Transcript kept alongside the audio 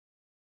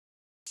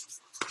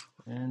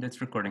And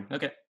it's recording.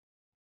 Okay.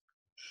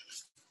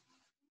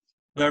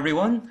 Hello,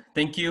 everyone.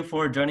 Thank you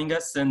for joining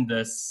us in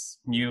this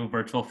new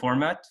virtual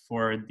format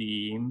for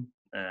the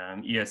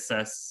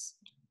ESS.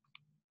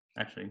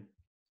 Actually,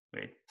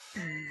 wait.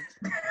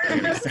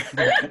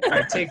 All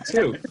right, take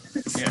two.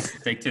 Yes,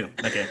 take two.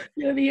 Okay.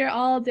 You'll be here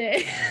all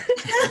day.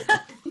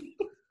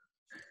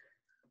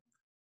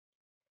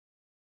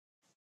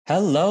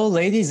 Hello,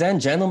 ladies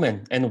and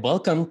gentlemen, and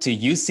welcome to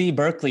UC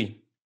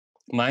Berkeley.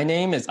 My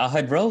name is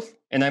Rauf,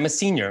 and I'm a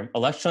senior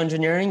electrical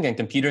engineering and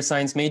computer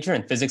science major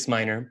and physics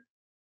minor.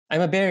 I'm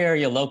a Bay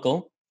Area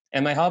local,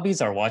 and my hobbies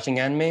are watching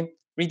anime,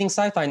 reading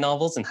sci-fi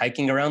novels, and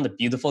hiking around the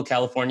beautiful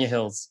California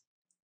hills.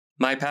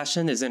 My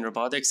passion is in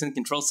robotics and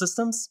control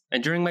systems,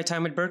 and during my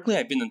time at Berkeley,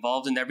 I've been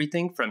involved in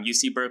everything from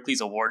UC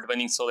Berkeley's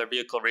award-winning solar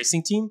vehicle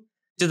racing team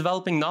to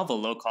developing novel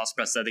low-cost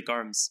prosthetic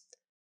arms.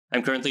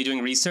 I'm currently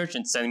doing research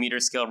in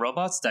centimeter-scale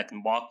robots that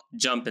can walk,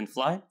 jump, and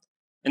fly,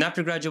 and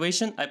after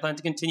graduation, I plan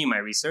to continue my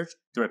research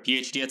through a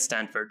PhD at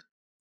Stanford.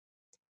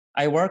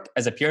 I work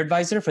as a peer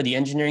advisor for the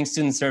Engineering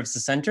Student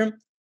Services Center,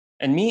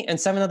 and me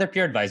and 7 other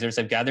peer advisors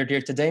have gathered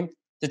here today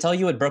to tell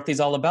you what Berkeley's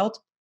all about,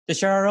 to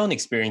share our own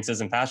experiences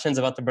and passions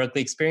about the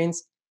Berkeley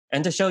experience,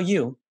 and to show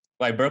you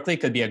why Berkeley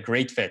could be a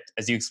great fit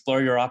as you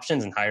explore your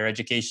options in higher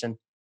education.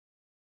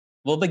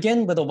 We'll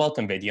begin with a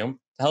welcome video to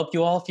help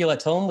you all feel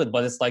at home with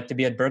what it's like to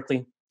be at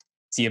Berkeley.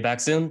 See you back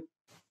soon.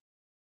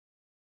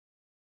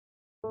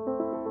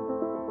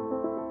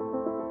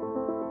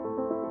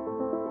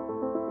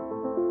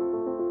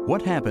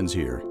 What happens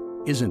here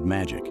isn't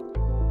magic.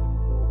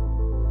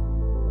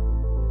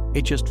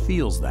 It just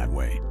feels that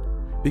way,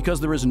 because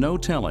there is no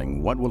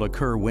telling what will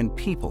occur when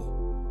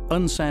people,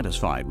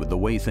 unsatisfied with the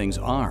way things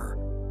are,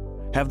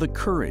 have the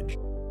courage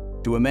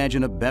to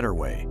imagine a better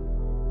way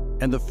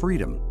and the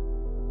freedom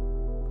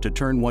to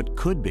turn what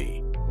could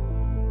be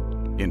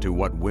into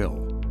what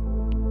will.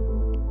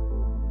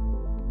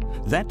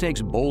 That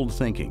takes bold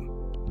thinking,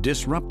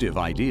 disruptive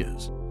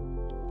ideas,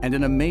 and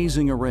an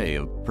amazing array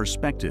of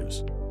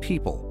perspectives,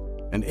 people,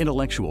 and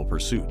intellectual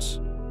pursuits.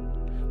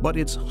 But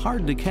it's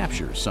hard to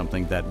capture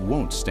something that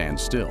won't stand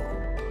still.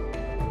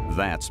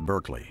 That's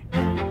Berkeley.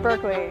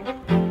 Berkeley.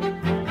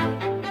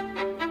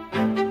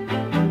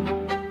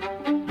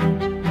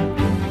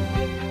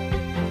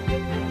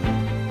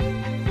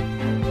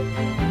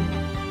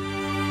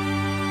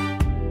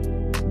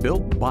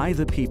 Built by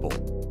the people,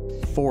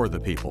 for the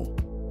people.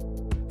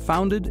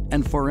 Founded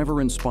and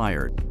forever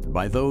inspired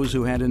by those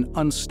who had an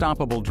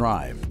unstoppable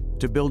drive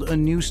to build a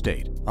new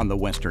state on the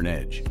Western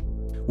Edge.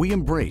 We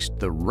embraced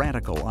the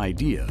radical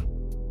idea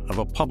of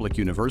a public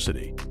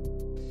university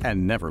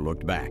and never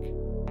looked back.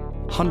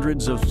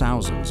 Hundreds of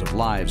thousands of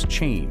lives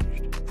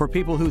changed for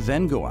people who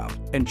then go out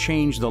and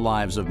change the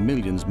lives of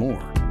millions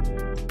more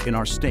in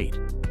our state,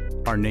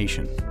 our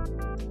nation,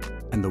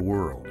 and the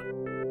world.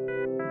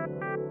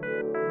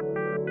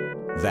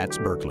 That's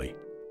Berkeley.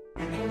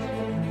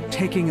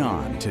 Taking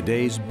on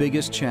today's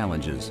biggest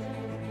challenges.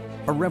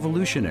 A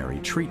revolutionary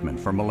treatment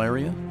for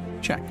malaria?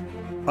 Check.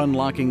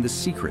 Unlocking the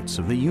secrets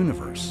of the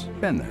universe?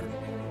 Been there.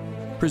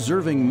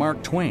 Preserving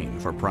Mark Twain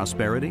for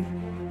prosperity?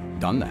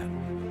 Done that.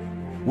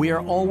 We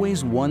are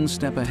always one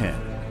step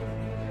ahead.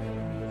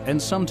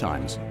 And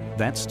sometimes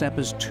that step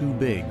is too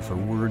big for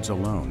words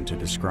alone to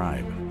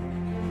describe.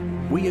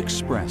 We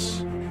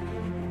express.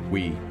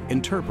 We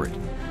interpret.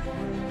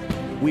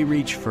 We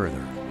reach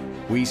further.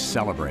 We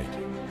celebrate.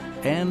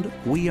 And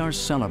we are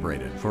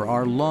celebrated for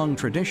our long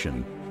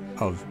tradition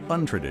of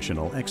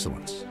untraditional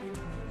excellence.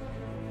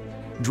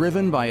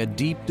 Driven by a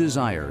deep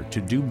desire to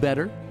do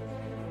better,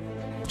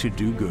 to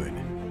do good.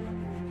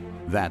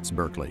 That's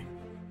Berkeley.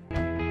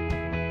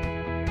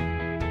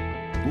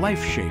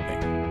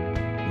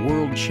 Life-shaping,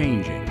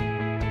 world-changing,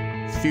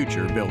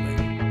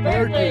 future-building.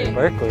 Berkeley.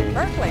 Berkeley.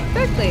 Berkeley.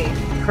 Berkeley.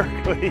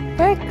 Berkeley.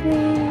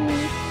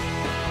 Berkeley.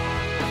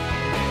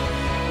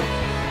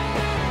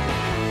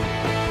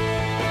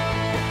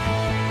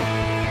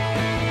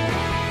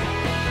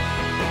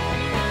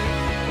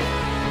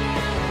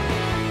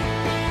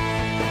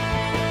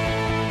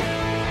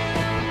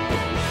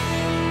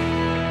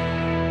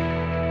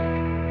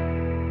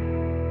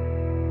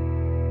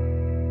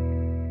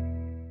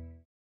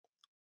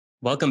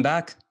 Welcome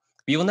back.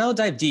 We will now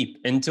dive deep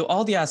into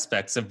all the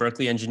aspects of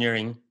Berkeley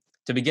engineering.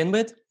 To begin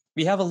with,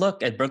 we have a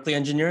look at Berkeley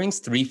Engineering's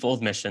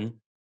threefold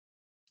mission.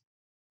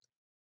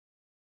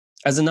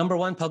 As the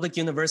 #1 public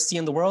university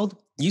in the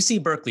world, UC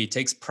Berkeley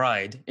takes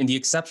pride in the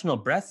exceptional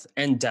breadth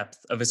and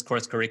depth of its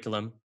course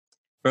curriculum.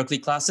 Berkeley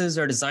classes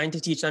are designed to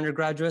teach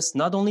undergraduates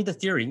not only the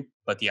theory,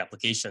 but the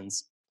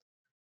applications.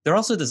 They're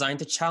also designed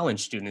to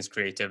challenge students'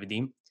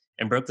 creativity,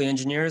 and Berkeley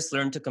engineers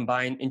learn to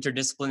combine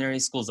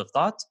interdisciplinary schools of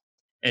thought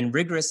and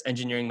rigorous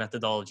engineering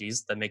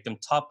methodologies that make them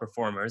top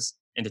performers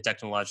in the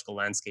technological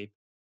landscape.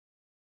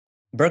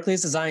 Berkeley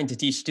is designed to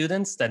teach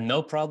students that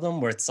no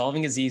problem worth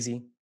solving is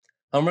easy.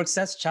 Homework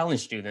sets challenge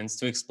students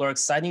to explore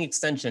exciting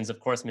extensions of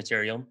course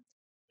material,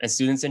 and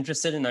students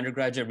interested in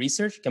undergraduate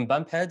research can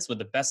bump heads with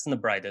the best and the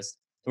brightest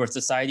towards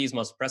society's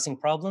most pressing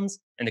problems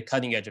and the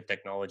cutting edge of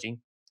technology.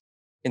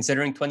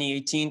 Considering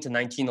 2018 to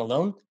 19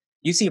 alone,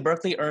 UC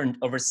Berkeley earned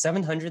over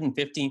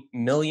 $750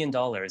 million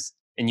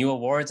in new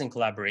awards and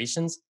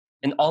collaborations,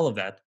 and all of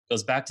that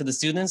goes back to the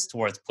students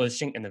towards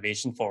pushing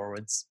innovation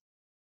forwards.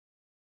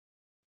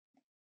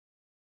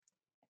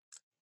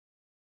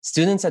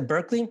 Students at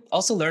Berkeley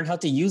also learn how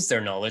to use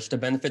their knowledge to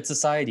benefit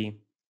society.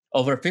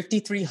 Over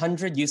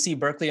 5,300 UC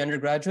Berkeley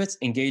undergraduates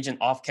engage in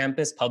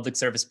off-campus public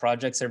service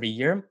projects every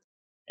year,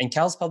 and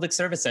Cal's Public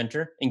Service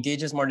Center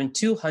engages more than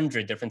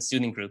 200 different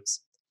student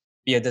groups,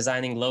 via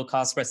designing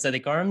low-cost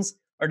prosthetic arms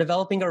or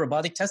developing a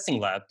robotic testing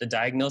lab to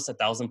diagnose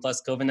 1,000+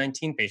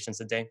 COVID-19 patients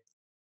a day.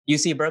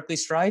 UC Berkeley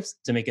strives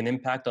to make an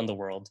impact on the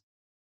world.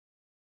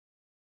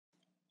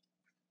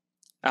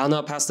 I'll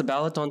now pass the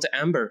ballot on to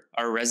Amber,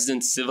 our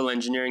resident civil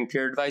engineering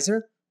peer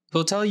advisor, who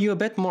will tell you a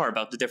bit more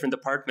about the different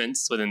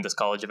departments within this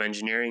College of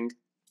Engineering.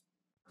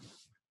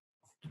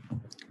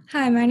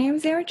 Hi, my name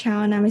is Amber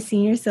Chow, and I'm a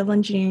senior civil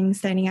engineering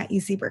studying at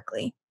UC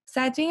Berkeley.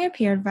 Besides being a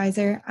peer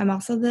advisor, I'm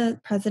also the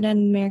president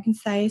of the American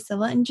Society of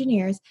Civil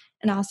Engineers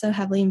and also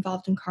heavily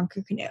involved in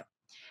Conquer Canoe.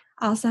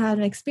 I also had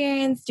an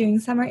experience doing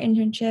summer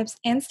internships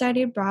and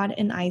studied abroad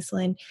in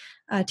Iceland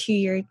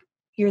 2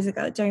 years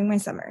ago during my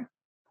summer.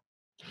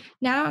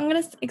 Now I'm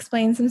going to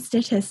explain some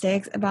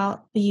statistics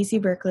about the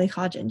UC Berkeley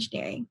College of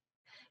Engineering.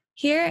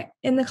 Here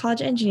in the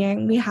College of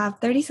Engineering, we have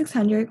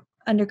 3,600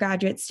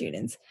 undergraduate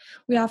students.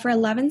 We offer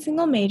 11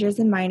 single majors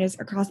and minors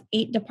across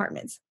 8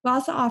 departments. We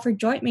also offer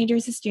joint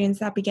majors to students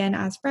that begin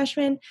as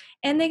freshmen,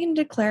 and they can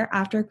declare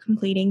after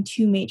completing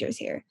 2 majors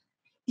here.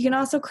 You can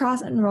also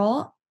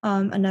cross-enroll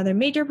another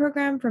major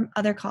program from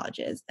other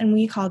colleges, and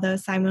we call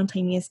those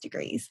simultaneous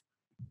degrees.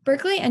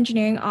 Berkeley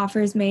Engineering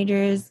offers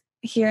majors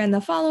here in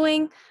the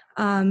following.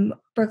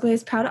 Berkeley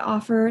is proud to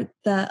offer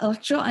the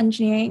Electrical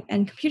Engineering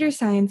and Computer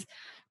Science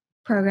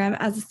program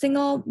as a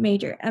single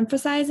major,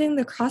 emphasizing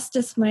the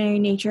cross-disciplinary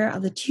nature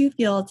of the 2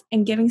 fields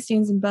and giving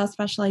students in both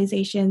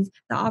specializations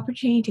the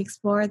opportunity to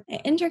explore the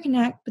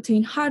interconnect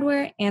between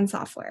hardware and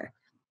software.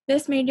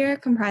 This major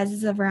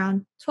comprises of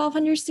around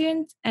 1,200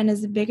 students and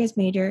is the biggest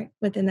major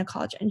within the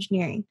College of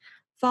Engineering,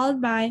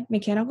 followed by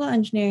mechanical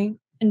engineering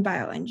and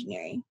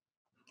bioengineering.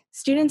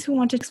 Students who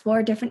want to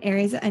explore different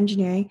areas of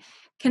engineering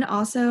can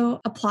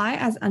also apply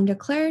as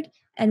undeclared,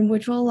 and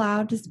which will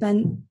allow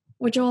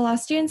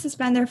students to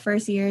spend their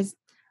first years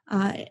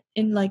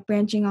in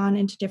branching on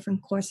into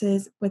different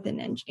courses within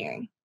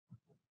engineering.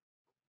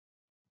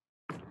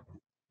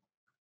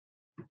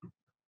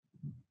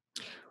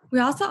 We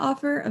also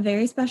offer a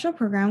very special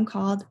program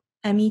called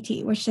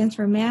MET, which stands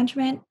for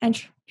Management,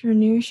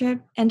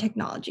 Entrepreneurship, and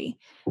Technology.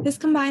 This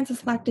combines a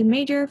selected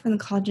major from the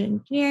College of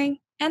Engineering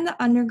and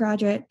the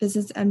undergraduate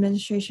business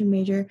administration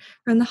major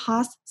from the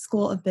Haas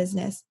School of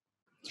Business.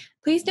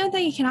 Please note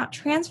that you cannot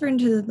transfer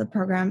into the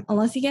program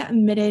unless you get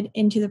admitted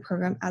into the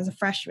program as a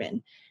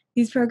freshman.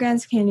 These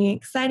programs can be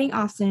exciting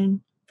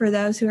option for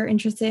those who are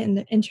interested in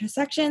the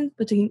intersection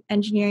between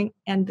engineering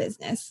and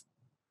business.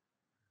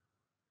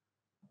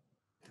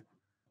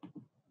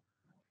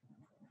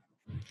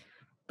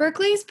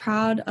 Berkeley is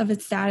proud of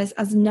its status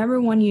as the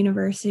 #1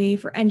 university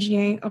for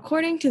engineering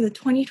according to the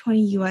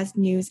 2020 U.S.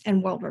 News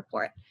and World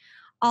Report.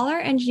 All our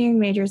engineering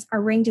majors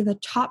are ranked in the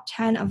top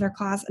 10 of their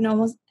class, and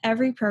almost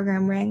every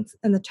program ranks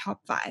in the top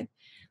 5.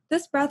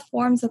 This breadth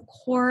forms the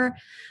core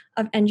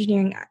of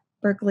engineering at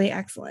Berkeley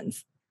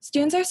excellence.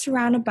 Students are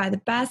surrounded by the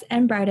best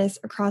and brightest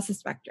across the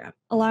spectrum,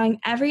 allowing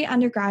every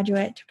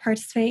undergraduate to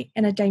participate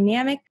in a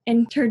dynamic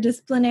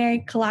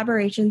interdisciplinary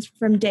collaborations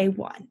from day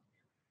one.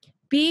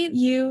 Be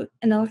you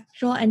an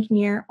electrical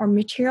engineer or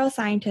material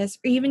scientist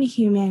or even a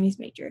humanities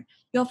major,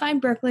 you'll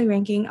find Berkeley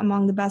ranking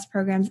among the best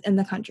programs in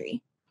the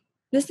country.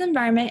 This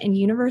environment and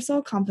universal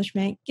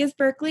accomplishment gives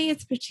Berkeley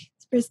its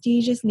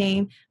prestigious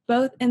name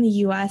both in the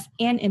U.S.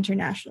 and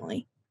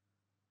internationally.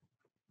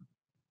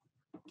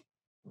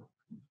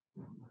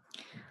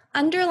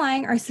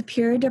 Underlying our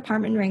superior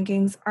department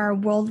rankings are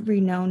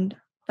world-renowned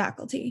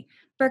faculty.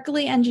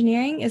 Berkeley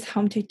Engineering is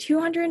home to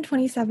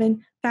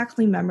 227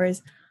 faculty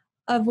members,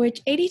 of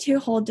which 82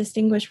 hold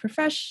distinguished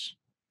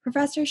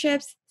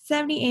professorships,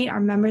 78 are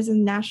members of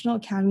the National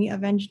Academy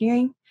of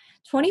Engineering,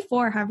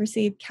 24 have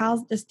received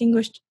Cal's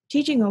Distinguished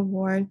Teaching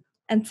Award,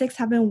 and 6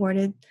 have been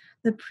awarded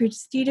the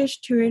prestigious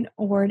Turing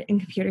Award in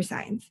Computer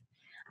Science.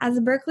 As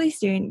a Berkeley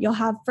student, you'll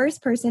have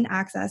first-person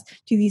access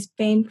to these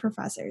famed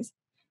professors.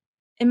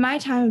 In my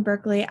time at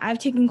Berkeley, I've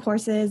taken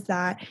courses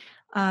that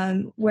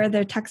where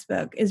their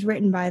textbook is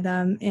written by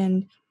them,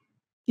 and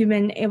you've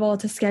been able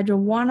to schedule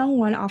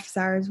one-on-one office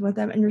hours with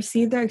them and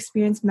receive their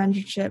experience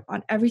mentorship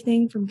on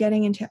everything from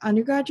getting into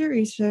undergraduate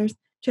research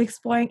to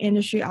exploring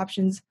industry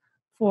options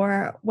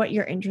for what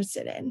you're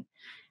interested in.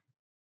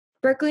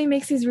 Berkeley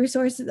makes these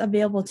resources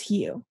available to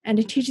you, and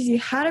it teaches you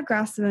how to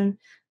grasp them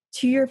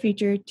to your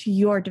future, to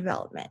your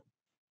development.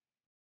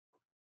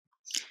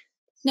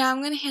 Now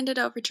I'm going to hand it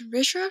over to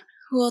Vishra,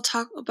 who will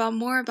talk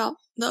more about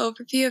the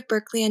overview of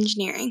Berkeley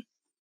Engineering.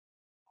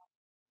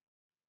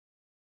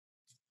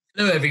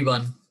 Hello,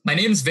 everyone. My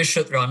name is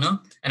Vishrat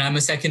Rana, and I'm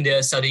a second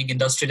year studying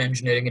industrial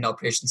engineering and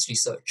operations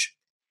research.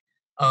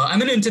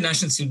 I'm an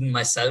international student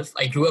myself.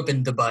 I grew up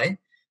in Dubai,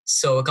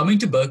 So coming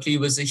to Berkeley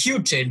was a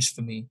huge change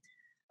for me.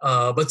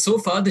 But so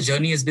far, the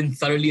journey has been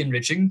thoroughly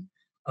enriching.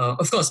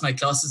 Of course, my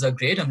classes are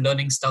great. I'm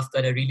learning stuff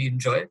that I really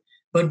enjoy.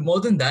 But more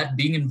than that,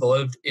 being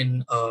involved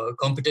in a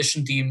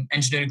competition team,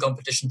 engineering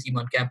competition team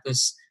on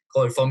campus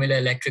called Formula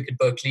Electric at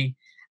Berkeley,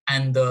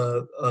 and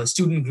the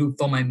student group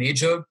for my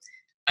major,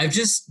 I've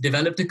just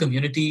developed a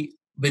community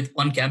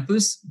on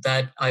campus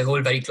that I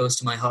hold very close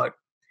to my heart.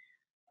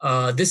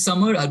 This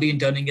summer, I'll be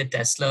interning at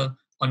Tesla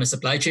on a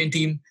supply chain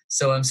team.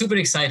 So I'm super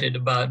excited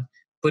about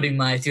putting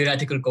my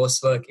theoretical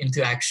coursework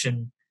into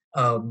action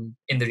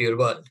in the real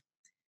world.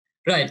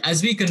 Right,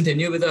 as we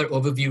continue with our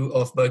overview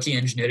of Berkeley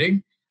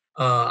Engineering,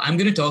 I'm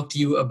going to talk to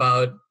you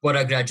about what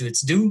our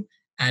graduates do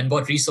and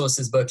what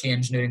resources Berkeley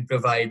Engineering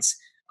provides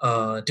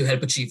to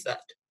help achieve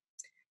that.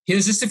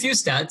 Here's just a few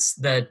stats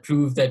that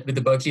prove that with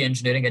the Berkeley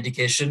Engineering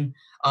education,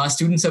 our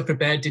students are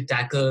prepared to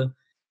tackle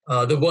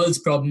the world's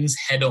problems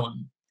head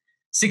on.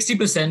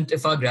 60%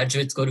 of our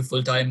graduates go to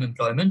full-time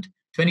employment,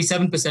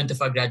 27%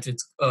 of our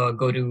graduates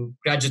go to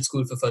graduate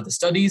school for further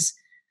studies,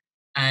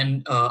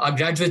 and our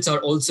graduates are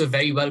also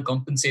very well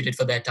compensated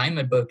for their time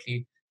at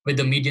Berkeley, with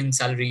the median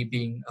salary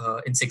being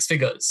in six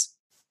figures.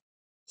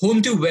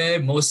 Home to where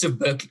most of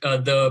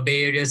the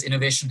Bay Area's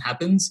innovation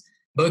happens,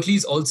 Berkeley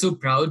is also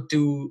proud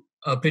to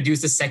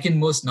produce the second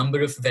most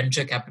number of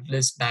venture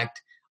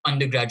capitalist-backed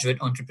undergraduate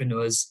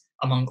entrepreneurs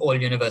among all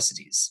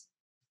universities.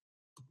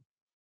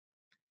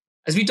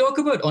 As we talk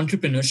about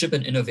entrepreneurship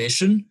and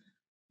innovation,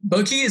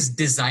 Berkeley is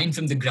designed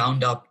from the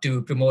ground up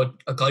to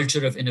promote a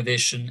culture of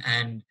innovation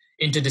and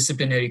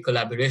interdisciplinary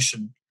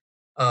collaboration.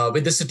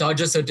 With the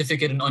Satarja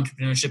Certificate in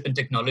Entrepreneurship and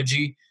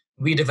Technology,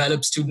 we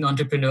develop student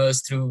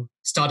entrepreneurs through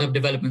startup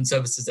development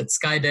services at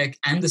Skydeck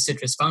and the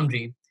Citrus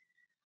Foundry.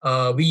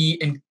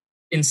 We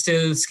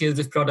instill skills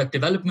of product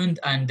development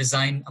and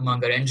design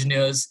among our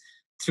engineers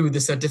through the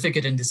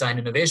Certificate in Design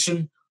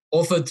Innovation,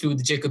 offered through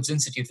the Jacobs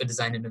Institute for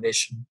Design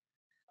Innovation.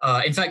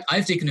 In fact,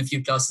 I've taken a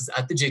few classes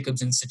at the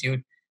Jacobs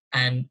Institute,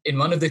 and in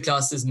one of the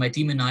classes, my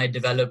team and I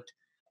developed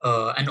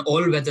an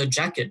all-weather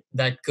jacket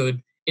that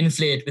could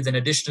inflate with an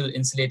additional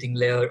insulating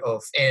layer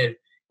of air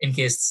in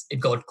case it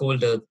got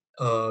colder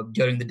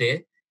during the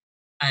day.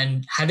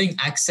 And having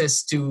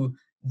access to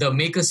the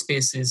maker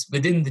spaces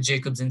within the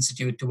Jacobs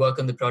Institute to work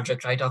on the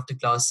project right after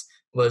class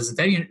was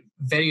very,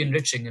 very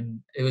enriching, and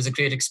it was a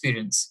great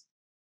experience.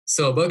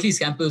 So Berkeley's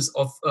campus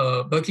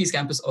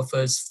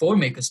offers 4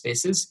 maker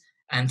spaces,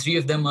 and 3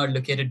 of them are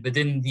located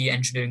within the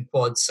engineering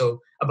quad, so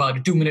about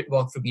a 2-minute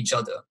walk from each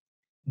other.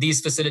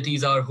 These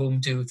facilities are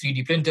home to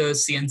 3D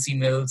printers, CNC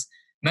mills,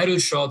 metal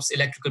shops,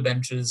 electrical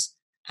benches,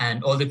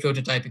 and all the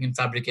prototyping and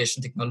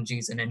fabrication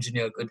technologies an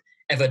engineer could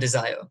ever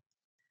desire.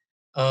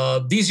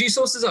 These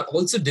resources are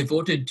also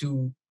devoted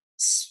to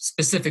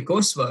specific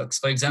courseworks.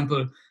 For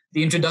example,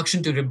 the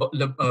Introduction to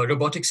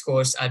Robotics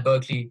course at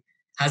Berkeley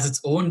has its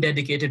own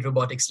dedicated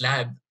robotics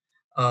lab.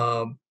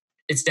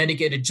 It's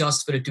dedicated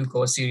just for a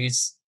 2-course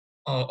series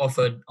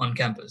offered on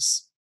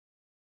campus.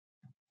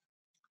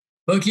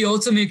 Berkeley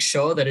also makes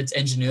sure that its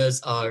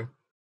engineers are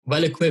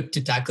well equipped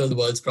to tackle the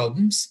world's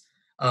problems.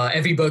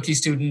 Every Berkeley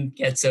student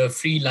gets a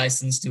free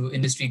license to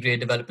industry-grade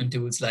development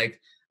tools like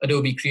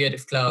Adobe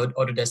Creative Cloud,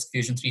 Autodesk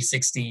Fusion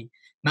 360,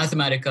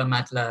 Mathematica,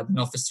 MATLAB, and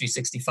Office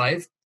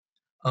 365.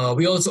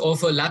 We also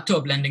offer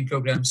laptop lending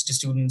programs to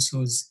students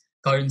whose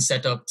current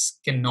setups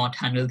cannot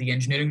handle the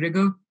engineering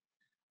rigor.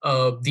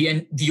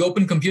 The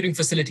Open Computing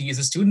Facility is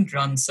a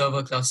student-run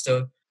server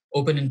cluster,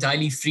 open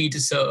entirely free to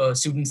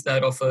students,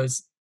 that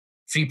offers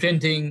free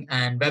printing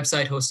and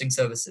website hosting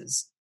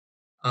services.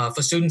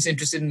 For students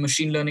interested in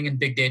machine learning and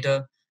big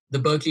data, the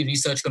Berkeley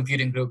Research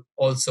Computing Group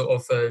also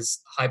offers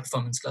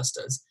high-performance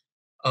clusters.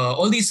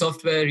 All these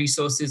software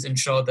resources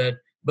ensure that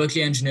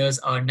Berkeley engineers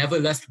are never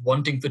left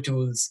wanting for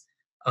tools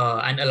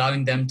and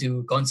allowing them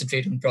to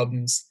concentrate on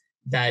problems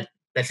that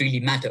really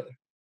matter.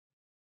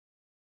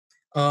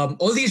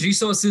 All these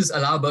resources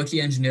allow Berkeley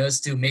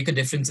engineers to make a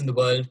difference in the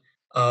world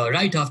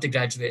right after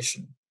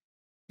graduation.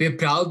 We're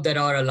proud that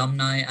our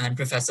alumni and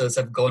professors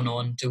have gone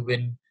on to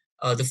win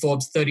the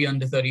Forbes 30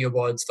 Under 30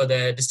 awards for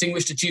their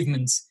distinguished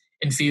achievements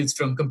in fields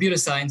from computer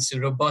science to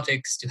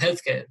robotics to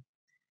healthcare.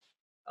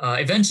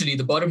 Eventually,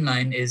 the bottom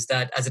line is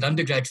that as an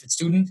undergraduate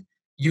student,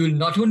 you'll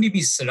not only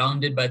be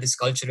surrounded by this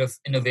culture of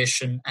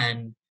innovation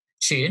and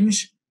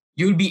change,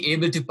 you'll be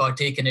able to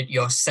partake in it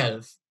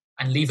yourself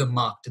and leave a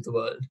mark to the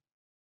world.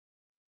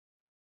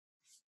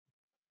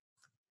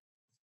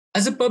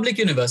 As a public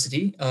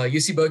university,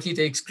 UC Berkeley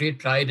takes great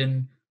pride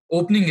in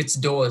opening its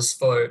doors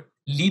for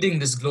leading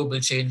this global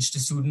change to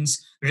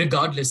students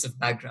regardless of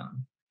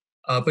background.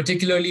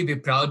 Particularly, we're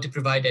proud to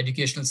provide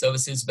educational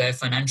services where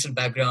financial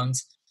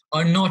backgrounds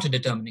are not a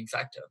determining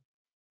factor.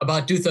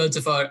 About 2/3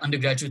 of our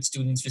undergraduate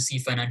students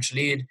receive financial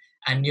aid,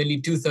 and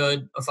nearly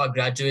 2/3 of our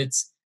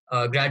graduates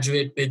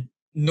graduate with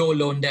no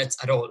loan debts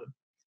at all.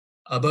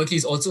 Berkeley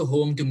is also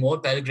home to more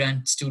Pell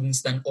Grant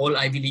students than all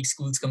Ivy League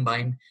schools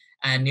combined,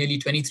 and nearly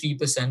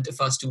 23% of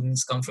our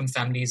students come from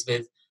families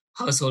with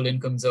household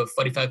incomes of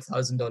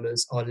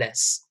 $45,000 or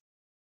less.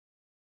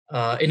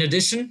 In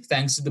addition,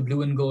 thanks to the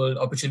Blue and Gold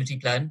Opportunity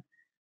Plan,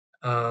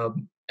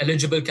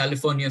 Eligible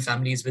California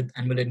families with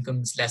annual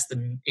incomes less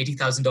than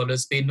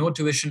 $80,000 pay no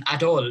tuition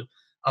at all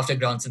after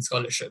grants and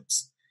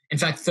scholarships. In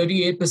fact,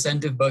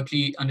 38% of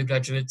Berkeley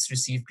undergraduates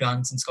receive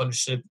grants and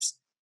scholarships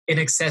in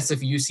excess of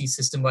UC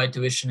system-wide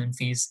tuition and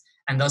fees,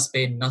 and thus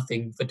pay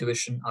nothing for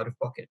tuition out of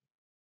pocket.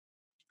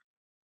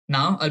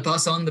 Now, I'll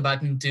pass on the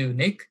baton to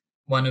Nick,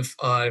 one of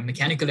our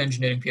mechanical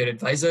engineering peer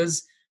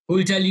advisors, who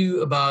will tell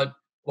you about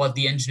what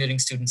the engineering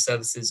student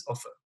services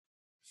offer.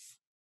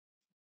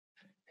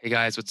 Hey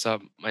guys, what's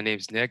up? My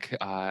name's Nick,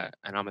 and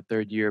I'm a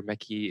third-year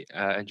Mechie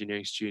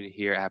engineering student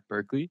here at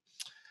Berkeley.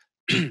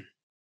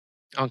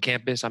 On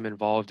campus, I'm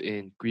involved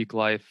in Greek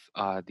life,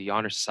 the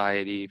Honor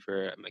Society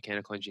for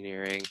Mechanical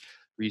Engineering,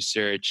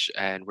 research,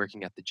 and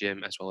working at the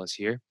gym as well as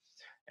here.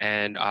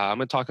 And I'm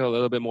going to talk a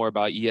little bit more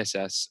about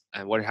ESS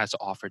and what it has to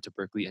offer to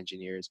Berkeley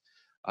engineers.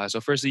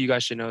 So firstly, you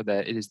guys should know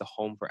that it is the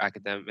home for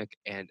academic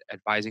and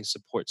advising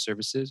support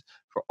services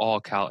for all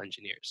Cal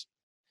engineers.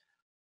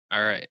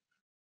 All right.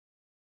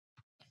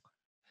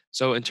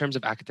 So in terms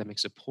of academic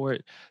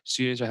support,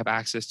 students have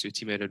access to a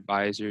team of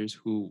advisors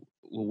who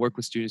will work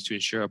with students to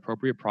ensure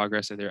appropriate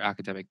progress in their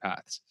academic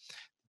paths.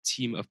 A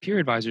team of peer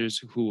advisors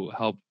who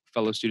help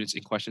fellow students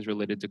in questions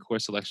related to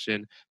course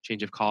selection,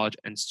 change of college,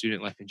 and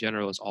student life in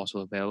general is also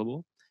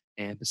available.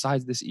 And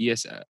besides the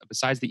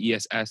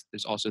ESS,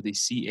 there's also the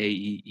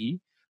CAEE,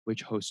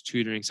 which hosts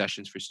tutoring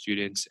sessions for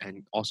students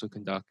and also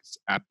conducts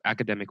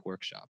academic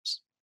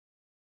workshops.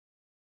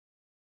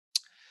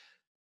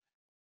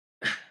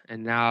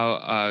 And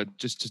now,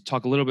 just to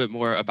talk a little bit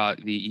more about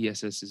the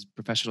ESS's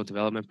professional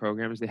development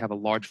programs, they have a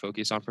large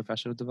focus on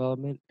professional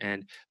development.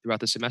 And throughout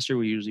the semester,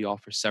 we usually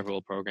offer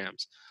several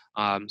programs.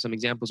 Some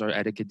examples are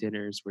etiquette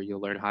dinners, where you'll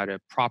learn how to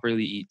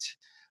properly eat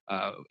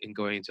in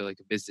going into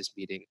like a business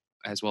meeting,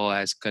 as well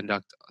as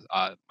conduct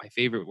my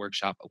favorite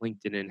workshop,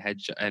 LinkedIn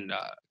and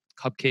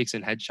cupcakes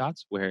and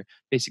headshots, where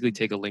basically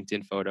take a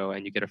LinkedIn photo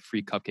and you get a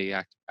free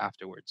cupcake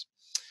afterwards.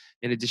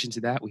 In addition to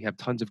that, we have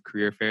tons of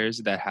career fairs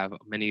that have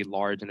many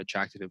large and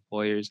attractive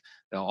employers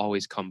that'll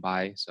always come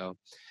by. So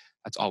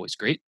that's always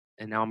great.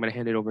 And now I'm going to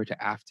hand it over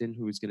to Afton,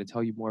 who is going to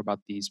tell you more about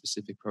the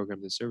specific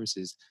programs and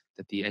services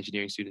that the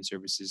Engineering Student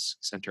Services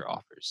Center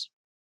offers.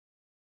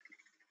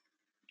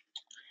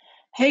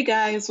 Hey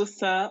guys,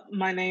 what's up?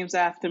 My name's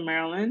Afton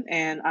Marilyn,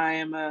 and I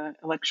am an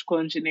electrical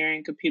engineering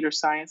and computer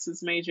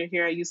sciences major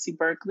here at UC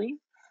Berkeley.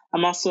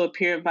 I'm also a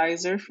peer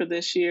advisor for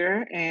this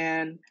year,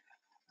 and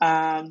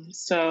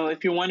so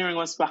if you're wondering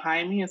what's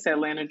behind me, it's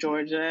Atlanta,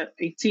 Georgia,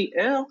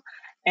 ATL.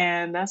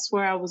 And that's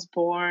where I was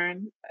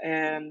born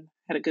and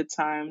had a good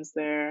times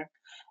there.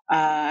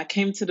 I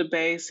came to the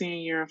Bay senior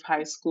year of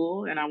high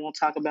school, and I won't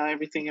talk about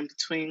everything in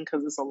between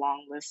because it's a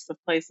long list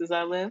of places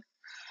I live.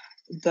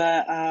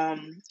 But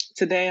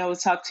today I will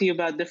talk to you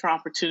about different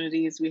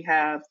opportunities we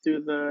have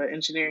through the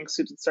engineering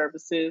student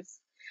services.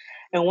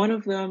 And one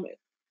of them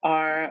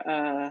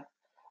are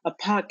a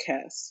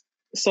podcast.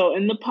 So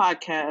in the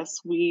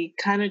podcast, we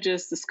kind of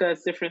just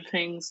discuss different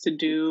things to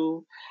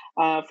do.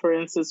 For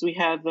instance, we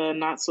have the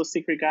Not So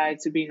Secret Guide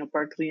to Being a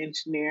Berkeley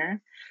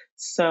Engineer.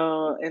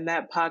 So in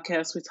that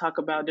podcast, we talk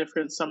about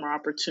different summer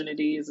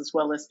opportunities as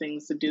well as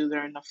things to do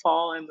during the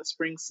fall and the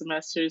spring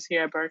semesters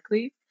here at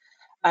Berkeley.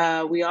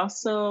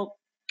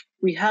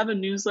 We have a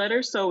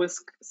newsletter, so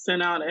it's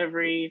sent out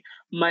every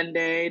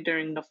Monday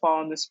during the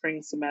fall and the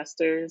spring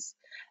semesters.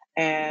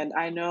 And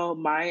I know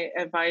my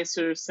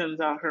advisor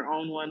sends out her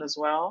own one as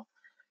well.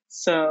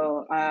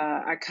 So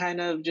I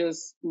kind of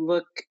just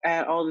look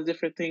at all the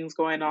different things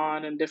going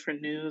on and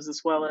different news,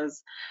 as well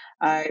as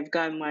I've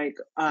gotten like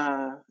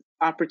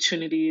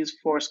opportunities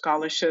for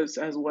scholarships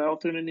as well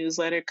through the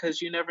newsletter,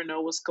 because you never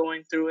know what's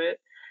going through it,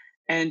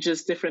 and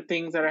just different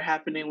things that are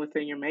happening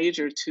within your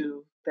major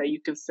too that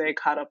you can stay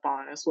caught up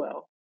on as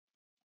well.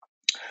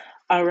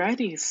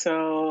 Alrighty,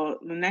 so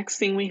the next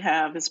thing we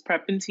have is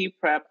Prep and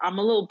T-Prep. I'm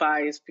a little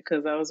biased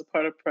because I was a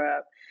part of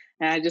Prep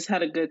and I just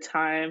had a good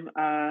time.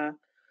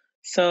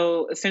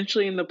 So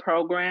essentially in the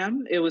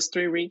program, it was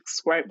 3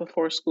 weeks right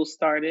before school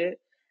started,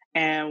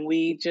 and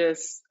we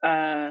just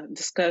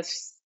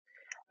discussed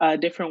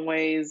different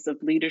ways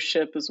of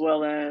leadership as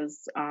well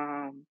as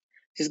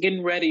just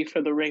getting ready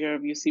for the rigor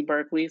of UC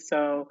Berkeley.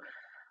 So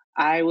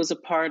I was a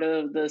part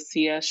of the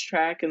CS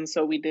track, and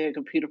so we did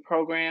computer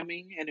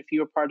programming. And if you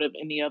were part of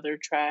any other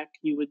track,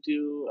 you would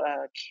do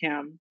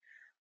Chem.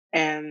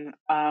 And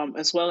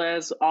as well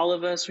as all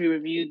of us, we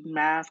reviewed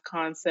math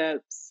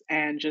concepts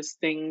and just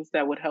things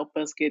that would help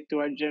us get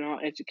through our general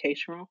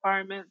education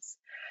requirements.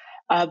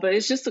 But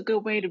it's just a good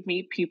way to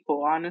meet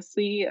people,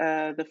 honestly.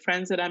 The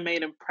friends that I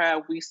made in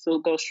prep, we still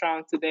go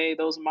strong today.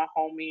 Those are my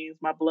homies,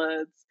 my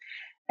bloods,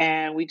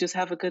 and we just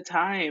have a good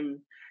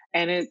time.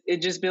 And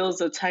it just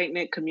builds a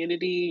tight-knit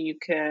community. You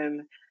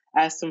can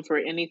ask them for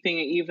anything,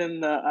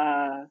 even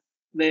the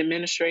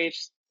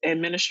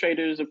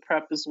administrators of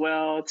prep as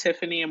well.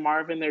 Tiffany and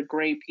Marvin, they're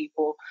great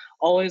people.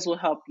 Always will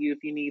help you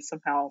if you need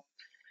some help.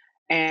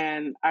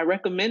 And I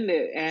recommend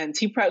it. And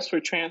T-Preps for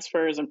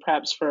transfers and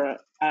Preps for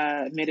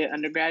admitted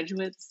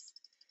undergraduates.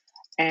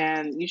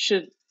 And you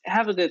should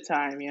have a good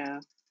time, yeah.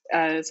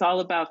 It's all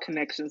about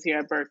connections here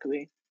at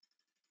Berkeley.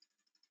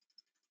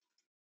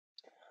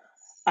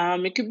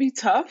 It could be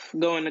tough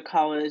going to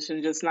college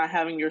and just not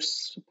having your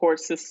support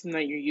system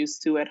that you're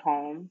used to at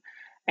home.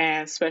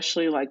 And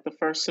especially like the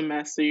first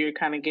semester, you're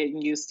kind of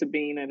getting used to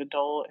being an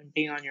adult and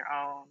being on your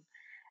own.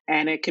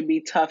 And it can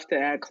be tough to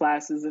add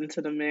classes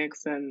into the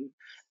mix and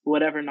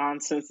whatever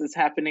nonsense is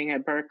happening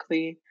at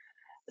Berkeley.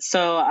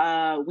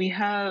 So we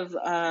have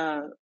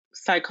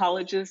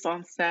psychologists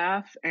on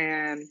staff,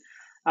 and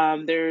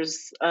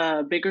there's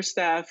bigger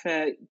staff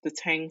at the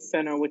Tang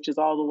Center, which is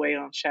all the way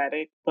on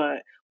Shattuck.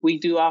 But we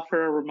do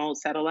offer a remote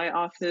satellite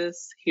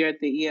office here at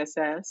the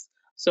ESS.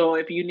 So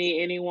if you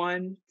need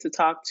anyone to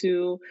talk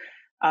to,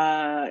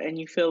 and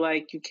you feel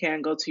like you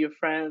can go to your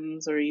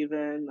friends or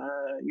even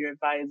your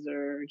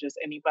advisor or just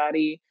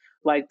anybody,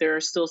 like there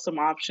are still some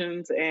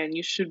options, and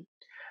you shouldn't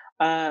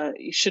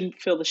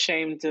feel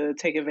ashamed to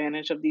take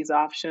advantage of these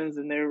options.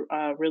 And they're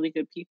really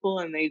good people,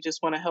 and they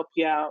just want to help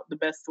you out the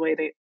best way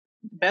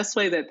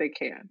that they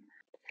can.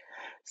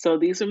 So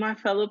these are my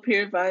fellow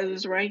peer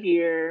advisors right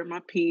here,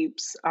 my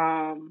peeps.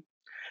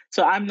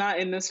 So I'm not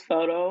in this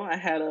photo. I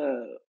had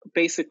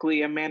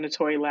basically a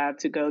mandatory lab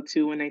to go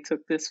to when they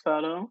took this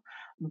photo,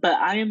 but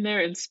I am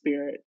there in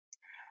spirit.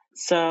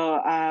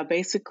 So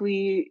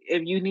basically,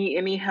 if you need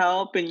any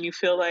help and you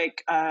feel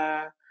like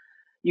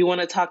you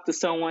want to talk to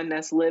someone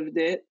that's lived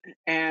it,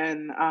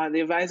 and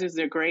the advisors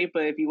are great,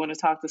 but if you want to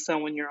talk to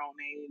someone your own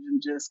age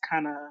and just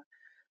kind of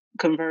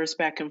converse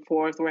back and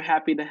forth, we're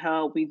happy to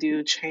help. We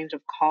do change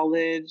of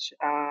college.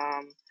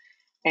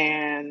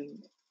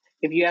 And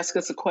if you ask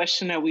us a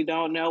question that we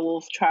don't know,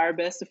 we'll try our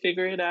best to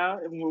figure it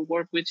out, and we'll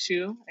work with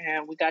you,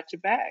 and we got your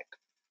back.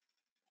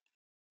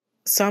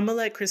 So I'm going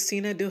to let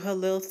Christina do her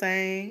little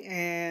thing,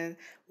 and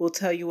we'll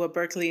tell you what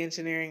Berkeley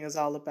Engineering is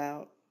all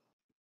about.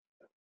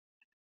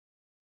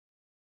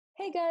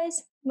 Hey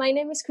guys, my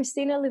name is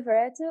Christina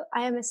Livereto.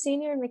 I am a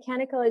senior in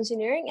mechanical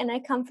engineering and I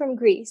come from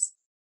Greece.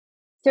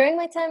 During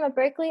my time at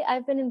Berkeley,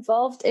 I've been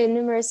involved in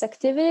numerous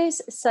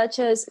activities such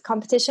as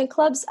competition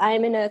clubs. I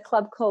am in a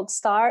club called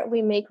STAR.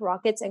 We make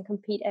rockets and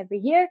compete every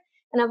year.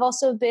 And I've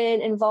also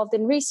been involved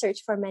in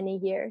research for many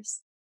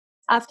years.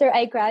 After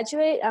I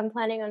graduate, I'm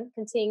planning on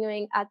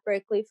continuing at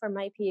Berkeley for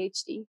my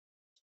PhD.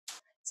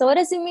 So what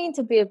does it mean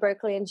to be a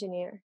Berkeley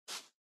engineer?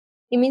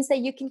 It means that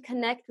you can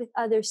connect with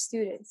other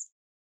students.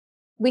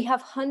 We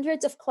have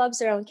hundreds of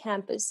clubs around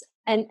campus,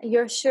 and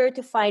you're sure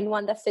to find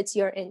one that fits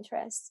your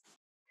interests.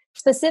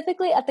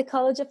 Specifically at the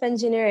College of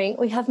Engineering,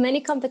 we have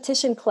many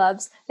competition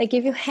clubs that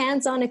give you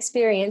hands-on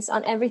experience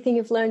on everything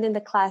you've learned in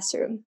the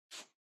classroom.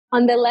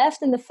 On the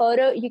left in the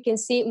photo, you can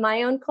see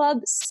my own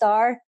club,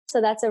 STAR, so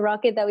that's a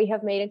rocket that we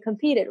have made and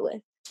competed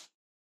with.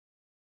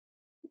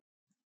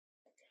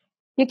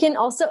 You can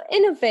also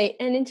innovate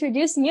and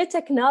introduce new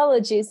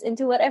technologies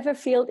into whatever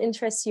field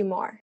interests you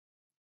more.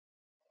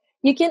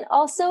 You can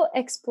also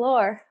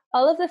explore.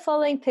 All of the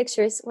following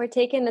pictures were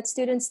taken at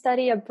student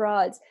study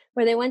abroad,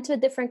 where they went to a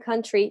different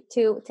country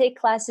to take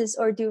classes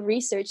or do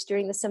research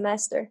during the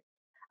semester.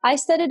 I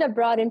studied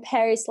abroad in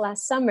Paris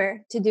last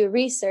summer to do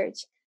research,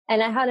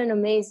 and I had an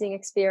amazing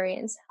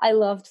experience. I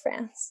loved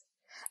France.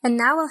 And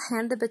now I'll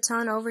hand the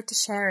baton over to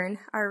Sharon,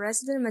 our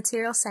resident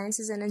material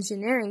sciences and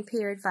engineering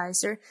peer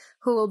advisor,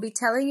 who will be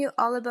telling you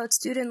all about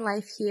student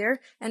life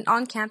here and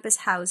on-campus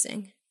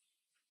housing.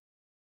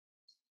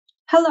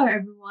 Hello,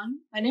 everyone.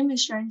 My name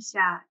is Sharon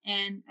Xia,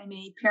 and I'm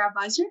a peer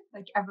advisor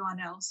like everyone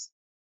else.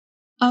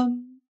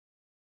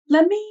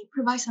 Let me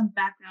provide some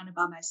background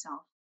about myself.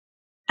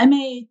 I'm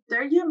a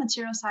third-year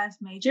material science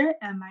major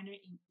and minor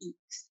in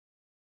EECS.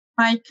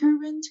 My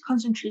current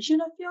concentration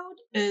of field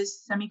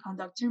is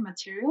semiconductor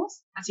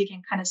materials, as you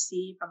can kind of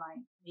see from my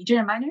major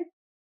and minor.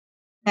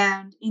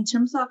 And in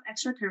terms of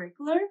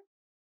extracurricular,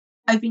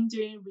 I've been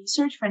doing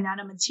research for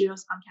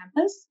nanomaterials on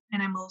campus,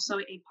 and I'm also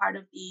a part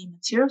of the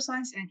Material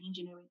Science and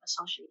Engineering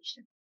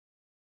Association.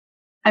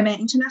 I'm an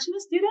international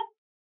student,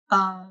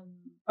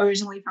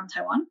 originally from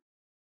Taiwan.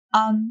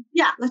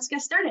 Let's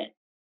get started.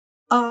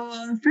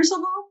 First of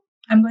all,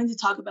 I'm going to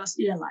talk about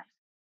student life.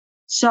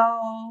 So,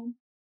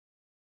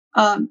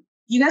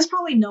 you guys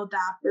probably know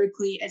that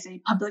Berkeley is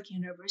a public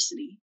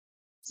university.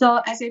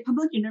 So as a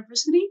public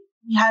university,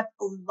 we have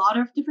a lot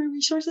of different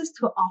resources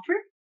to offer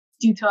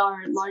due to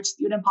our large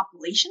student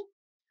population.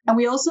 And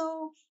we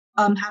also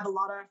have a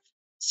lot of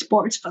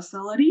sports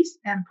facilities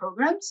and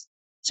programs.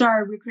 So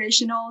our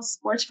recreational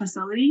sports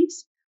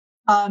facilities,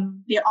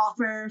 they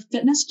offer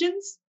fitness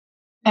gyms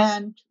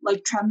and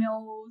like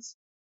treadmills,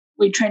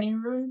 weight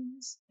training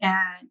rooms,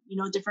 and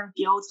different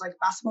fields like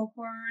basketball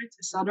courts,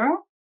 etc.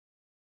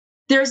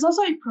 There's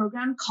also a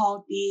program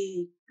called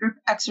the group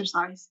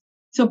exercise.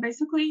 So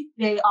basically,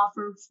 they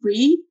offer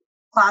free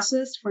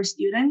classes for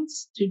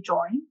students to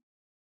join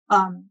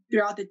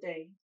throughout the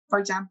day. For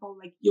example,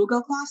 like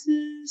yoga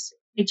classes,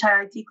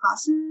 HIIT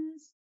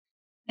classes,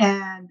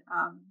 and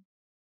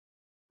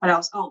what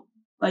else? Oh,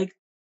 like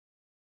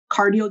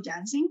cardio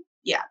dancing.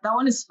 Yeah, that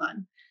one is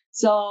fun.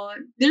 So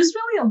there's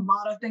really a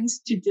lot of things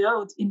to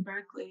do in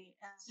Berkeley.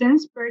 And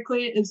since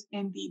Berkeley is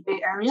in the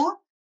Bay Area,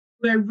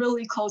 we're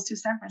really close to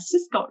San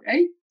Francisco,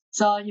 right?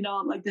 So,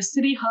 like the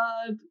city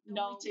hub,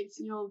 it takes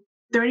you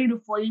 30 to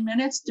 40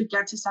 minutes to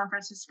get to San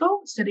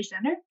Francisco city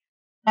center.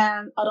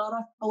 And a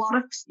lot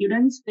of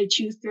students, they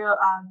choose to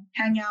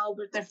hang out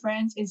with their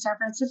friends in San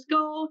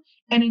Francisco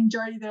and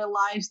enjoy their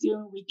lives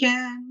during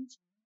weekends.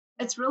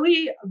 It's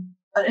really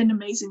an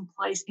amazing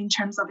place in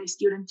terms of a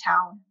student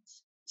town.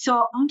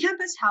 So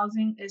on-campus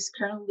housing is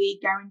currently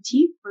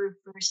guaranteed for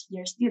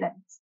first-year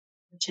students,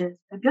 which is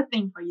a good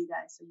thing for you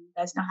guys. So you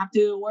guys don't have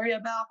to worry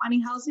about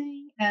finding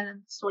housing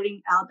and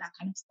sorting out that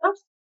kind of stuff.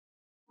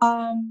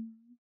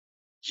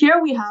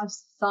 Here we have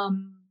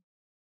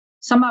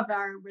some of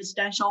our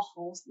residential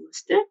halls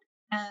listed,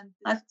 and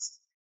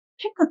let's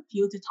pick a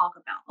few to talk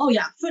about. Oh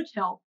yeah,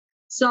 Foothill.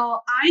 So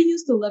I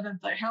used to live in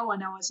Foothill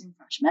when I was in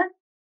freshman,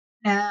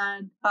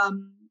 and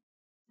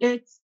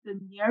it's the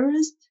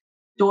nearest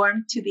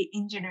dorm to the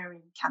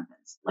engineering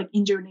campus, like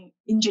engineering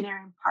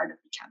part of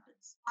the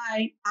campus.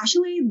 I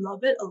actually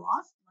love it a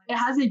lot. It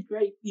has a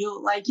great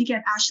view. Like you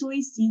can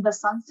actually see the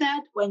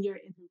sunset when you're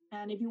in.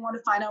 And if you want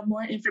to find out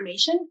more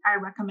information, I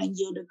recommend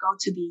you to go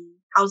to the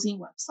housing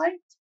website.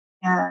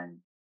 And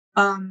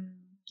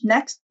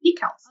next,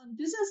 decals.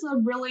 This is a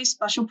really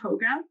special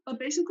program, but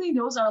basically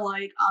those are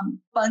like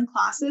fun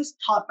classes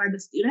taught by the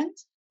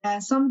students.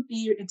 And some of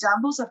the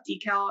examples of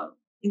decal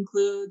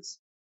includes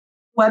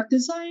web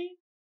design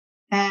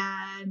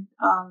and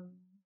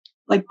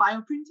like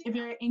bioprinting. If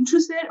you're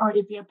interested or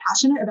if you're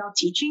passionate about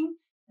teaching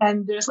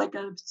and there's like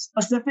a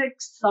specific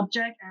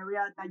subject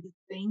area that you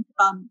think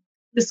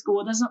the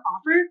school doesn't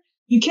offer,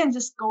 you can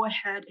just go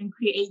ahead and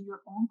create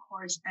your own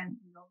course and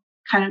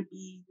kind of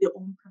be the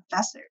own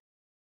professor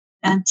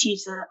and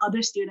teach the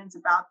other students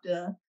about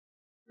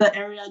the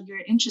area you're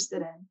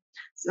interested in.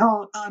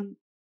 So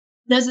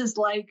this is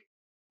like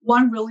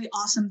one really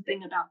awesome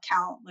thing about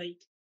Cal. Like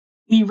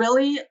we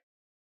really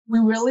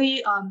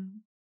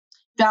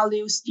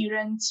value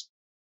student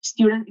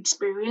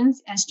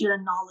experience and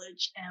student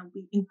knowledge, and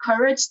we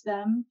encourage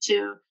them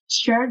to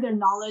share their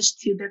knowledge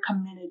to their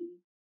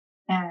community.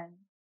 And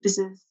this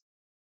is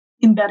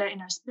embedded in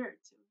our spirit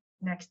too.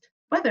 Next,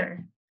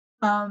 weather.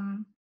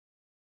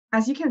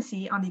 As you can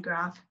see on the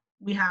graph,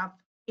 we have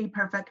a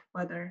perfect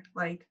weather,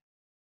 like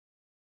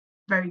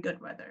very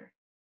good weather.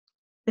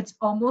 It's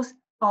almost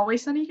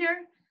always sunny here.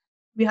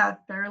 We have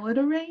very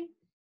little rain,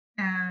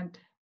 and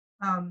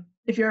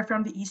if you're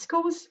from the East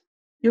Coast,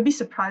 you'll be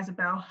surprised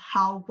about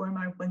how warm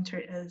our winter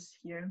is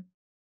here.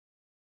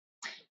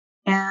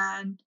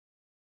 And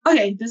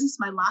okay, this is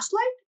my last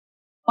slide.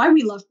 Why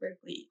we love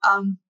Berkeley.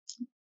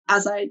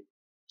 As I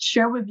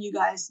share with you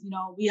guys,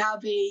 we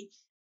have a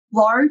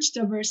large,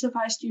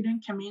 diversified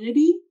student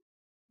community.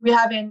 We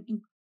have an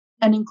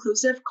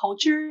inclusive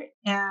culture,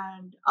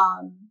 and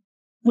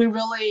we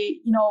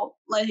really,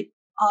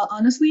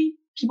 honestly,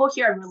 people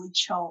here are really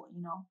chill.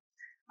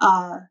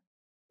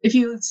 If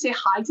you say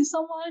hi to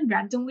someone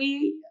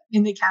randomly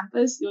in the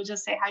campus, you'll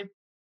just say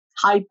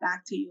hi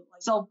back to you.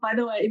 So, by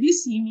the way, if you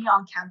see me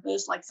on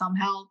campus, like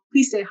somehow,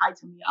 please say hi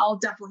to me. I'll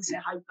definitely say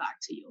hi back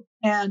to you.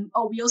 And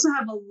we also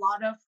have a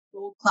lot of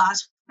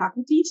world-class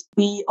faculties.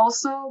 We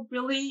also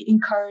really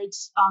encourage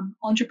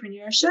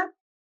entrepreneurship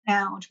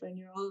and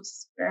entrepreneurial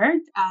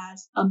spirit,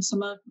 as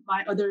some of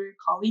my other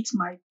colleagues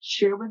might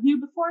share with you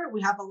before.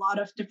 We have a lot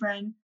of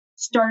different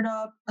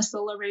startup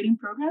accelerating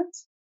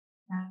programs.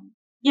 And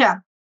yeah.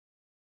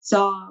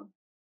 So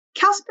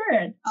Cal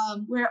Spirit,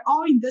 we're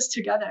all in this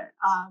together.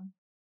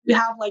 We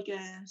have like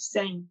a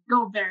saying,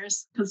 go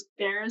Bears, because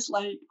Bears,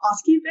 like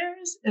Oski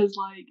Bears is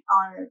like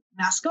our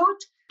mascot.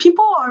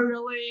 People are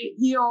really,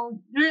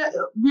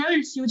 we're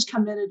a huge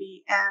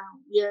community, and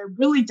we're a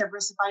really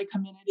diversified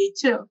community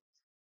too.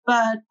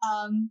 But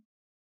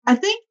I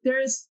think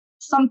there's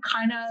some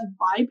kind of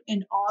vibe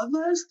in all of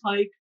us.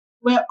 Like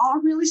we're all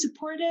really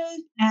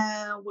supportive,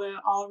 and we're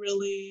all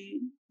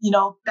really,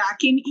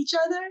 backing each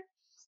other.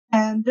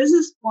 And this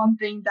is one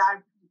thing that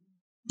I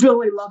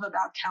really love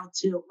about Cal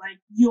too. Like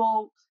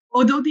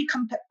although the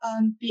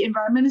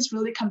environment is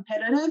really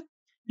competitive,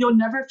 you'll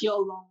never feel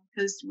alone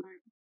because we're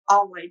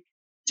all like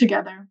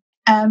together.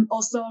 And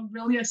also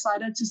really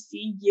excited to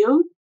see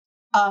you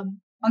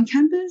on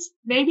campus,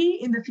 maybe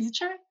in the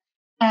future.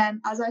 And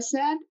as I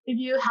said, if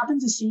you happen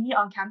to see me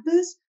on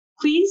campus,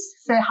 please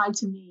say hi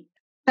to me.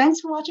 Thanks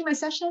for watching my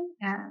session,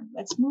 and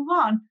let's move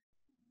on.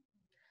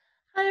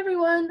 Hi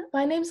everyone,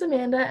 my name's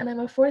Amanda and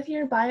I'm a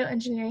fourth-year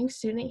bioengineering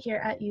student here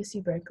at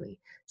UC Berkeley.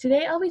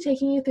 Today I'll be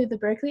taking you through the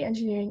Berkeley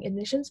Engineering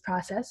admissions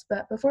process,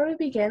 but before we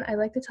begin, I'd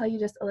like to tell you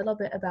just a little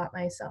bit about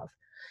myself.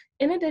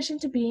 In addition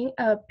to being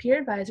a peer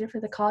advisor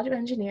for the College of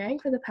Engineering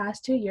for the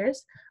past 2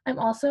 years, I'm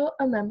also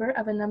a member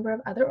of a number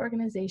of other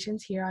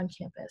organizations here on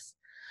campus.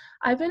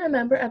 I've been a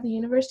member of the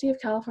University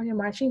of California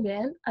Marching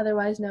Band,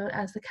 otherwise known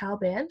as the Cal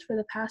Band, for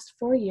the past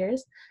 4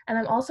 years, and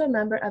I'm also a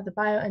member of the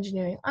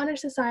Bioengineering Honor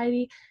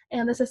Society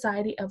and the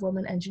Society of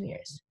Women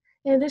Engineers.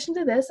 In addition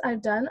to this,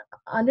 I've done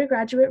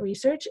undergraduate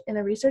research in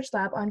a research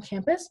lab on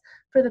campus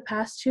for the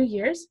past 2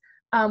 years,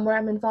 where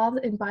I'm involved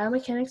in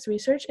biomechanics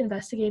research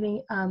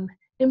investigating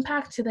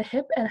impact to the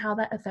hip and how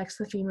that affects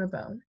the femur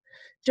bone.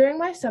 During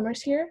my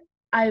summers here,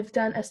 I've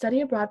done a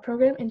study abroad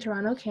program in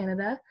Toronto,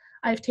 Canada.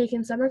 I've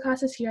taken summer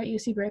classes here at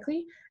UC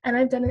Berkeley, and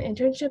I've done an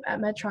internship at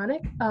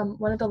Medtronic,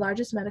 one of the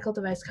largest medical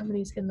device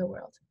companies in the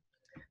world.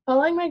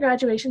 Following my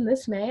graduation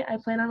this May, I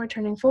plan on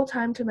returning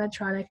full-time to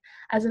Medtronic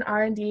as an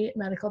R&D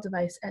medical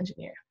device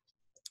engineer.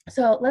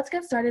 So let's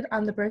get started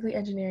on the Berkeley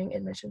Engineering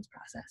admissions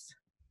process.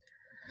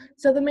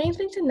 So the main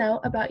thing to know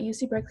about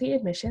UC Berkeley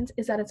admissions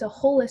is that it's a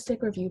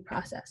holistic review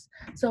process.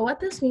 So what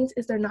this means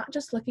is they're not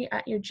just looking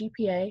at your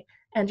GPA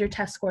and your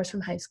test scores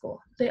from high school.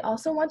 They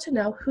also want to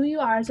know who you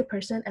are as a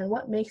person and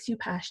what makes you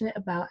passionate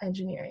about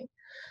engineering.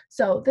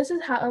 So this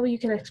is how you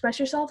can express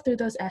yourself through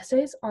those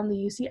essays on the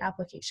UC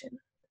application.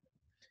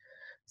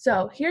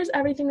 So here's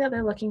everything that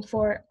they're looking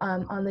for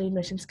on the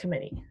admissions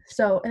committee.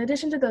 So in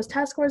addition to those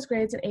test scores,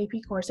 grades, and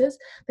AP courses,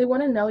 they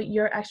want to know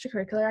your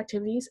extracurricular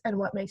activities and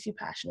what makes you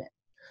passionate.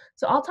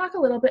 So I'll talk a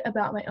little bit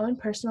about my own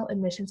personal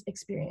admissions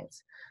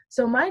experience.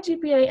 So my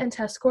GPA and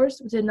test scores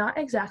did not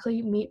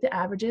exactly meet the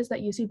averages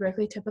that UC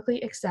Berkeley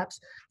typically accepts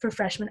for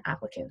freshman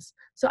applicants.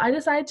 So I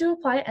decided to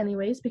apply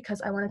anyways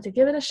because I wanted to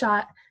give it a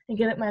shot and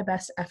give it my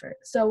best effort.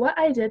 So what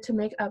I did to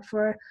make up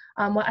for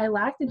what I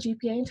lacked in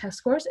GPA and test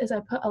scores is I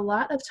put a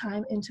lot of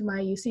time into my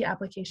UC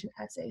application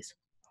essays.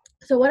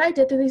 So what I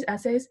did through these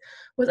essays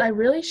was I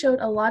really showed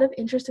a lot of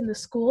interest in the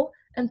school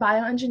and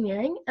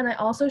bioengineering, and I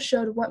also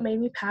showed what made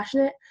me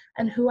passionate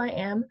and who I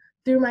am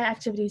through my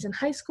activities in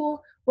high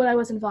school, what I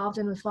was involved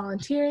in with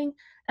volunteering,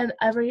 and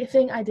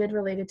everything I did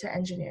related to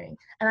engineering.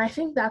 And I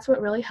think that's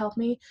what really helped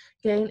me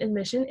gain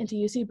admission into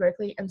UC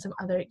Berkeley and some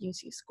other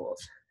UC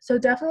schools. So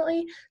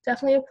definitely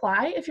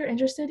apply if you're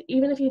interested,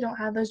 even if you don't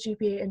have those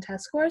GPA and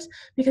test scores,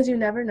 because you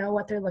never know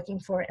what they're looking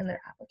for in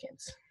their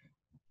applicants.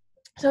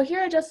 So here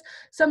are just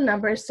some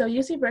numbers. So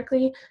UC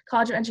Berkeley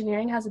College of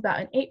Engineering has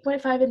about an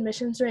 8.5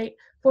 admissions rate,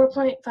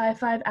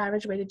 4.55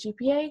 average weighted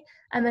GPA,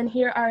 and then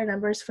here are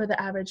numbers for the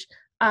average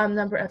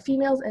number of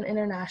females and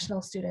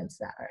international students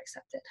that are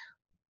accepted.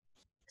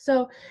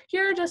 So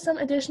here are just some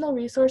additional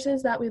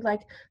resources that we'd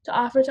like to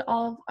offer to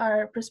all of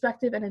our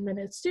prospective and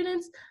admitted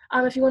students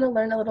if you want to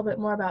learn a little bit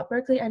more about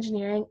Berkeley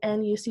Engineering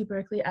and UC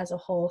Berkeley as a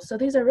whole. So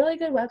these are really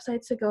good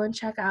websites to go and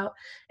check out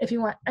if you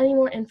want any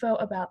more info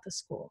about the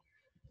school.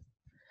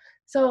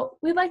 So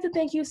we'd like to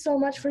thank you so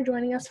much for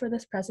joining us for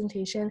this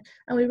presentation,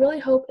 and we really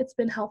hope it's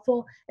been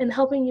helpful in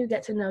helping you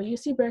get to know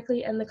UC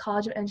Berkeley and the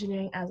College of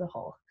Engineering as a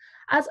whole.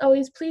 As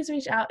always, please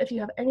reach out if you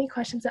have any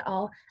questions at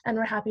all, and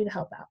we're happy to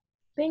help out.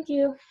 Thank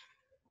you.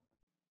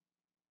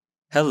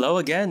 Hello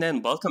again,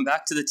 and welcome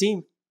back to the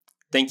team.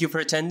 Thank you for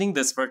attending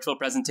this virtual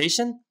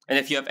presentation, and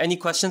if you have any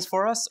questions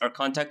for us, our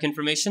contact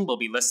information will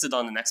be listed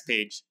on the next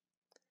page.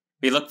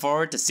 We look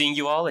forward to seeing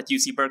you all at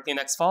UC Berkeley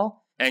next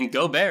fall, and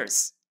go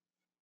Bears!